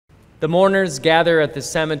The mourners gather at the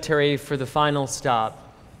cemetery for the final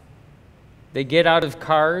stop. They get out of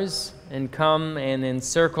cars and come and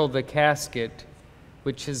encircle the casket,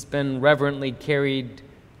 which has been reverently carried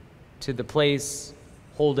to the place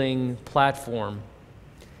holding platform.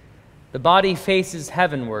 The body faces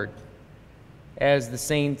heavenward as the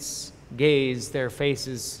saints gaze their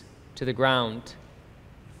faces to the ground.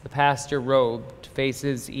 The pastor, robed,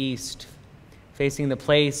 faces east, facing the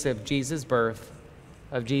place of Jesus' birth,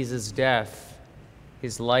 of Jesus' death,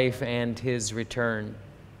 his life, and his return.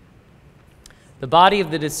 The body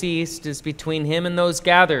of the deceased is between him and those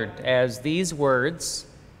gathered, as these words,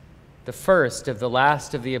 the first of the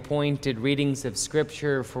last of the appointed readings of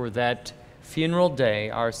Scripture for that funeral day,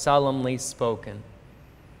 are solemnly spoken.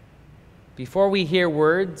 Before we hear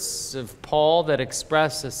words of Paul that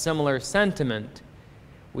express a similar sentiment,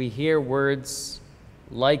 we hear words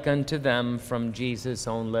like unto them from Jesus'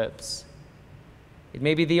 own lips. It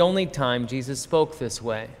may be the only time Jesus spoke this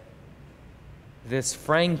way, this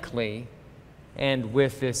frankly, and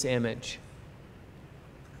with this image.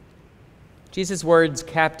 Jesus' words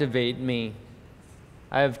captivate me.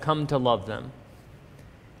 I have come to love them.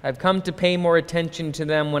 I've come to pay more attention to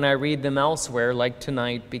them when I read them elsewhere, like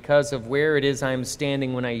tonight, because of where it is I am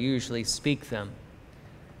standing when I usually speak them.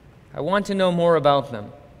 I want to know more about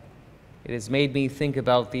them. It has made me think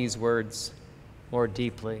about these words more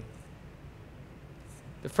deeply.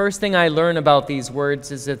 The first thing I learn about these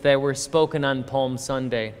words is that they were spoken on Palm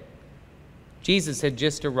Sunday. Jesus had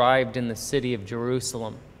just arrived in the city of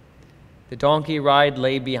Jerusalem. The donkey ride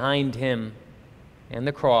lay behind him, and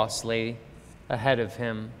the cross lay ahead of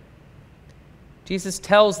him. Jesus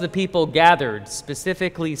tells the people gathered,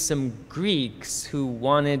 specifically some Greeks who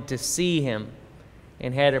wanted to see him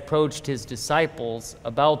and had approached his disciples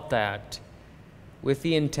about that, with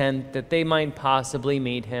the intent that they might possibly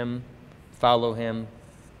meet him, follow him,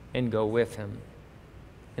 and go with him.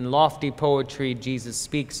 In lofty poetry, Jesus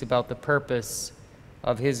speaks about the purpose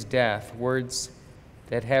of his death, words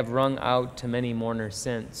that have rung out to many mourners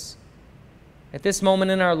since. At this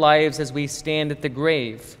moment in our lives, as we stand at the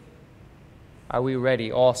grave, are we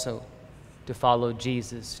ready also to follow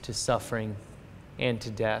Jesus to suffering and to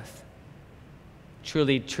death?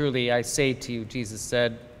 Truly, truly, I say to you, Jesus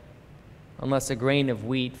said, unless a grain of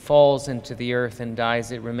wheat falls into the earth and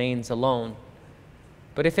dies, it remains alone.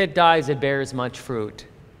 But if it dies, it bears much fruit.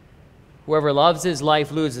 Whoever loves his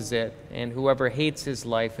life loses it, and whoever hates his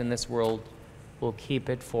life in this world will keep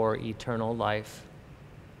it for eternal life.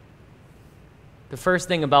 The first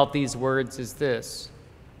thing about these words is this.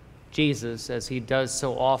 Jesus, as he does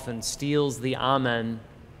so often, steals the amen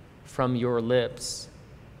from your lips.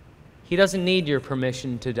 He doesn't need your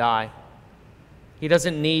permission to die. He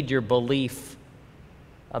doesn't need your belief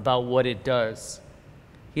about what it does.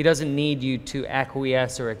 He doesn't need you to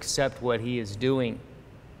acquiesce or accept what he is doing.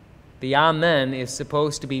 The amen is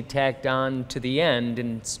supposed to be tacked on to the end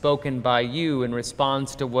and spoken by you in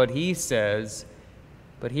response to what he says.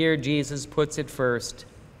 But here Jesus puts it first,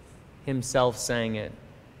 himself saying it.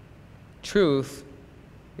 Truth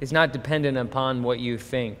is not dependent upon what you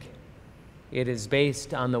think. It is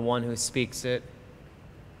based on the one who speaks it.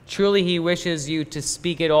 Truly, he wishes you to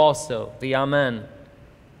speak it also, the amen.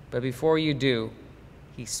 But before you do,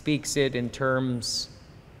 he speaks it in terms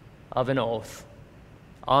of an oath.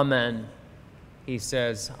 Amen. He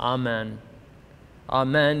says, Amen.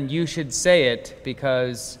 Amen. You should say it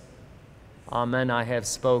because, Amen, I have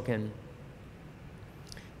spoken.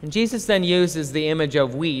 And Jesus then uses the image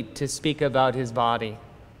of wheat to speak about his body.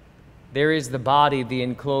 There is the body, the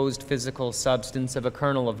enclosed physical substance of a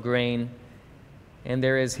kernel of grain, and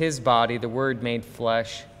there is his body, the Word made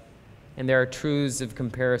flesh, and there are truths of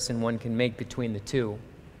comparison one can make between the two.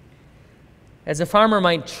 As a farmer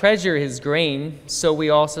might treasure his grain, so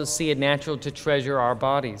we also see it natural to treasure our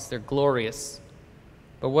bodies. They're glorious.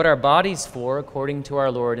 But what are bodies for, according to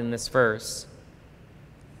our Lord in this verse?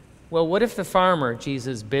 Well, what if the farmer,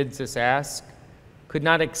 Jesus bids us ask, could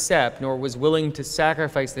not accept nor was willing to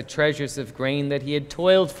sacrifice the treasures of grain that he had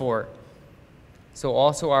toiled for? So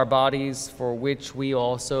also our bodies, for which we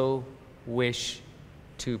also wish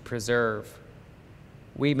to preserve.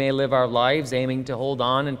 We may live our lives aiming to hold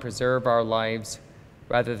on and preserve our lives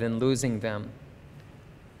rather than losing them.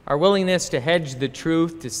 Our willingness to hedge the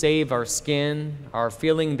truth to save our skin, our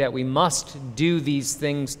feeling that we must do these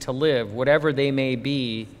things to live, whatever they may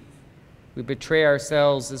be, we betray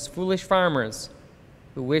ourselves as foolish farmers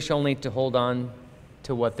who wish only to hold on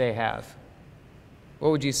to what they have.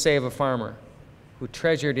 What would you say of a farmer who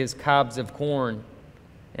treasured his cobs of corn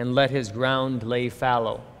and let his ground lay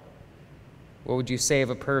fallow? What would you say of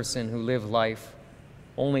a person who lived life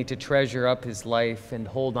only to treasure up his life and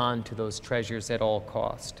hold on to those treasures at all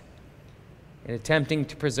cost. In attempting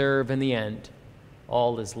to preserve, in the end,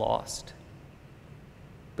 all is lost.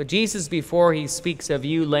 But Jesus, before he speaks of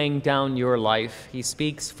you laying down your life, he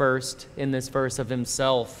speaks first in this verse of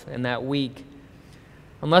himself and that week.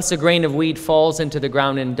 Unless a grain of wheat falls into the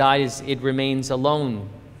ground and dies, it remains alone.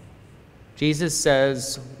 Jesus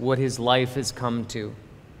says what his life has come to.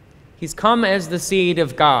 He's come as the seed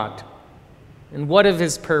of God. And what of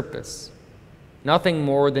his purpose? Nothing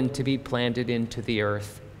more than to be planted into the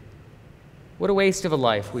earth. What a waste of a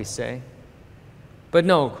life, we say. But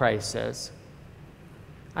no, Christ says,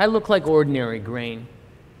 I look like ordinary grain.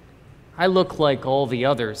 I look like all the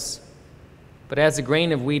others. But as a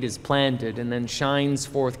grain of wheat is planted and then shines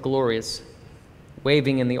forth glorious,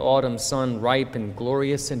 waving in the autumn sun, ripe and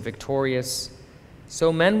glorious and victorious,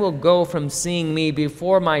 so men will go from seeing me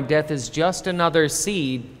before my death as just another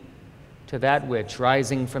seed to that which,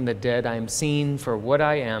 rising from the dead, I am seen for what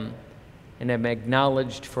I am and am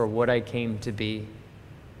acknowledged for what I came to be.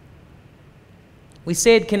 We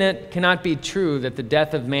say it cannot be true that the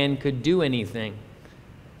death of man could do anything.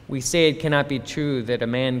 We say it cannot be true that a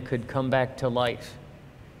man could come back to life.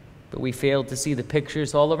 But we fail to see the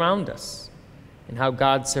pictures all around us and how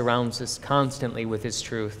God surrounds us constantly with his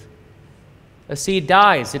truth. A seed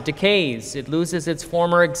dies, it decays, it loses its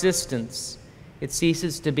former existence. It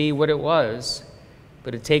ceases to be what it was,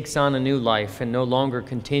 but it takes on a new life and no longer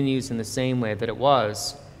continues in the same way that it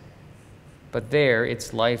was. But there,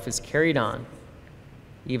 its life is carried on,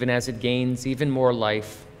 even as it gains even more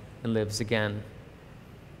life and lives again.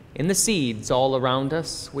 In the seeds all around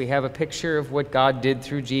us, we have a picture of what God did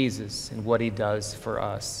through Jesus and what he does for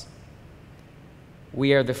us.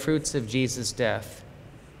 We are the fruits of Jesus' death.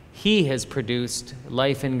 He has produced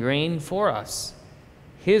life and grain for us.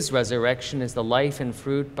 His resurrection is the life and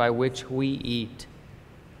fruit by which we eat.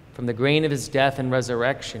 From the grain of his death and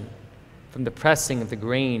resurrection, from the pressing of the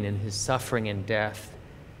grain in his suffering and death,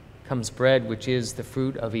 comes bread which is the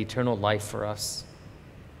fruit of eternal life for us.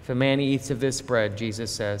 If a man eats of this bread,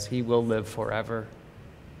 Jesus says, he will live forever.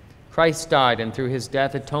 Christ died and through his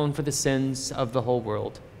death atoned for the sins of the whole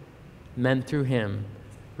world. Men through him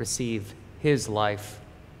receive his life.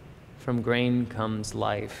 From grain comes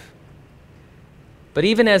life. But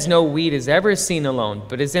even as no wheat is ever seen alone,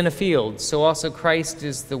 but is in a field, so also Christ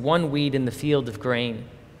is the one wheat in the field of grain.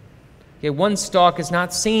 Yet one stalk is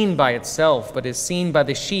not seen by itself, but is seen by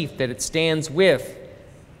the sheaf that it stands with,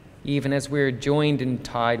 even as we are joined and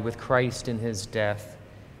tied with Christ in his death.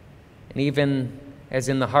 And even as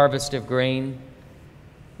in the harvest of grain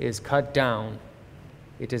is cut down,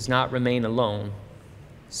 it does not remain alone.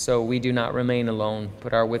 So we do not remain alone,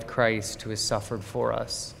 but are with Christ who has suffered for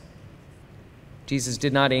us. Jesus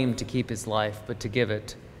did not aim to keep his life, but to give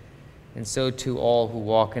it, and so to all who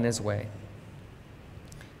walk in his way.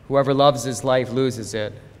 Whoever loves his life loses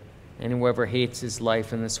it, and whoever hates his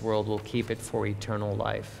life in this world will keep it for eternal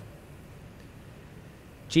life.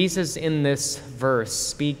 Jesus in this verse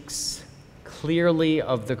speaks clearly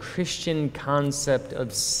of the Christian concept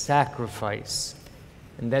of sacrifice,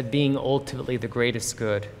 and that being ultimately the greatest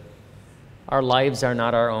good. Our lives are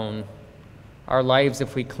not our own. Our lives,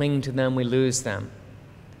 if we cling to them, we lose them.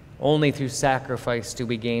 Only through sacrifice do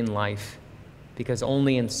we gain life, because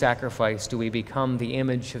only in sacrifice do we become the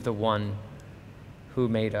image of the one who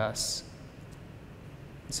made us.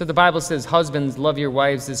 So the Bible says, husbands, love your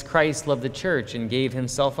wives as Christ loved the church and gave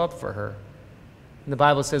himself up for her. And the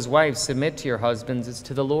Bible says, wives, submit to your husbands as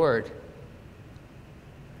to the Lord.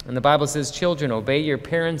 And the Bible says, children, obey your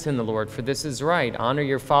parents in the Lord, for this is right. Honor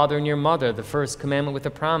your father and your mother, the first commandment with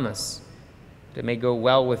a promise, that it may go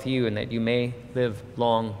well with you and that you may live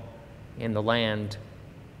long in the land.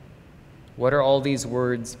 What are all these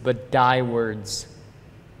words but die words?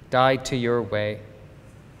 Die to your way.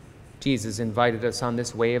 Jesus invited us on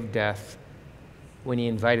this way of death when he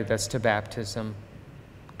invited us to baptism.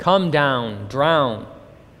 Come down, drown.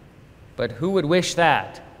 But who would wish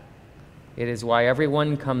that? It is why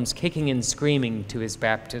everyone comes kicking and screaming to his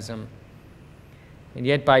baptism. And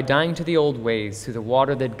yet by dying to the old ways, through the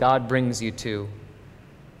water that God brings you to,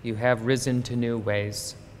 you have risen to new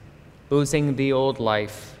ways. Losing the old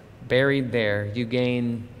life, buried there, you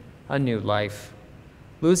gain a new life.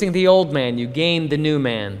 Losing the old man, you gain the new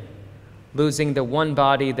man. Losing the one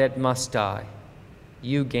body that must die,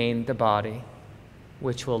 you gain the body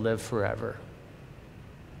which will live forever.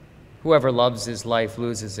 Whoever loves his life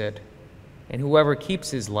loses it, and whoever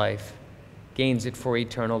keeps his life gains it for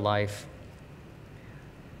eternal life.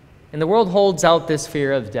 And the world holds out this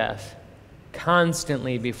fear of death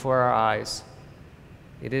constantly before our eyes.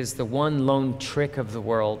 It is the one lone trick of the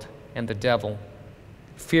world and the devil.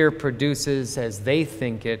 Fear produces, as they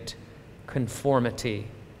think it, conformity.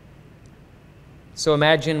 So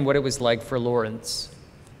imagine what it was like for Lawrence.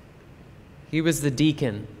 He was the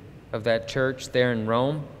deacon of that church there in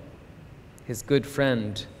Rome, his good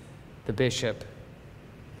friend, the bishop.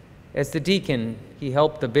 As the deacon, he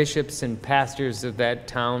helped the bishops and pastors of that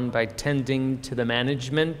town by tending to the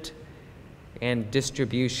management and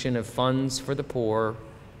distribution of funds for the poor,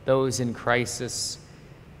 those in crisis,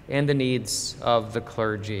 and the needs of the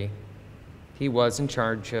clergy. He was in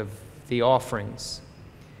charge of the offerings.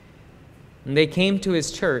 And they came to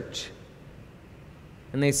his church,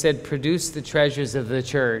 and they said, "Produce the treasures of the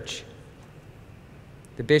church."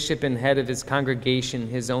 The bishop and head of his congregation,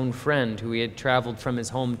 his own friend, who he had traveled from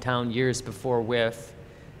his hometown years before with,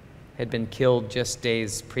 had been killed just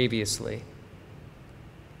days previously.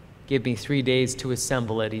 "Give me 3 days to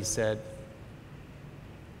assemble it," he said.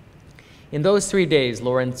 In those 3 days,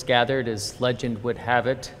 Lawrence gathered, as legend would have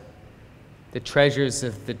it, the treasures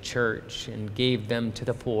of the church and gave them to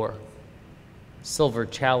the poor. Silver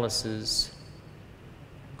chalices,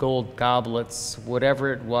 gold goblets,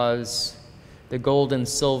 whatever it was, the gold and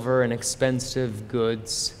silver and expensive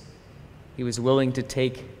goods. He was willing to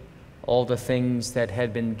take all the things that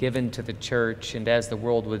had been given to the church and, as the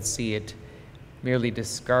world would see it, merely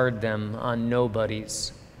discard them on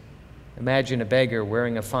nobodies. Imagine a beggar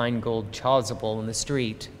wearing a fine gold chasuble in the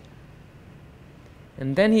street.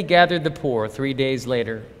 And then he gathered the poor 3 days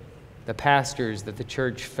later, the pastors that the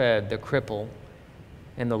church fed, the cripple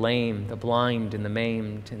and the lame, the blind and the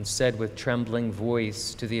maimed, and said with trembling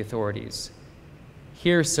voice to the authorities,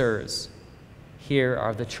 "Here, sirs, here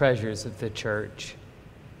are the treasures of the church."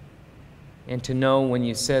 And to know when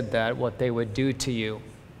you said that what they would do to you.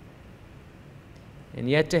 And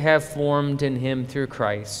yet to have formed in him through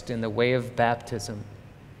Christ in the way of baptism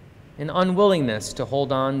an unwillingness to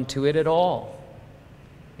hold on to it at all,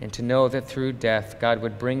 and to know that through death God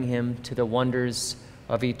would bring him to the wonders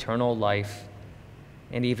of eternal life,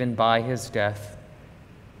 and even by his death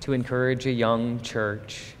to encourage a young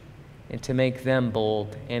church and to make them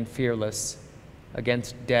bold and fearless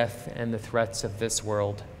against death and the threats of this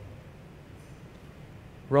world.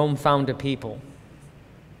 Rome found a people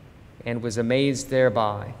and was amazed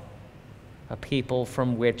thereby, a people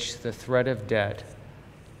from which the threat of death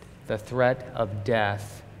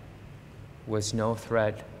was no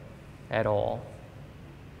threat at all.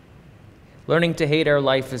 Learning to hate our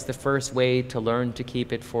life is the first way to learn to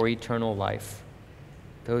keep it for eternal life.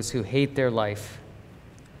 Those who hate their life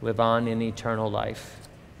live on in eternal life,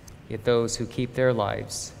 yet those who keep their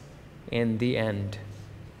lives in the end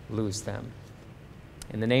lose them.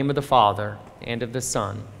 In the name of the Father, and of the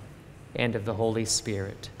Son, and of the Holy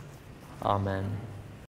Spirit. Amen.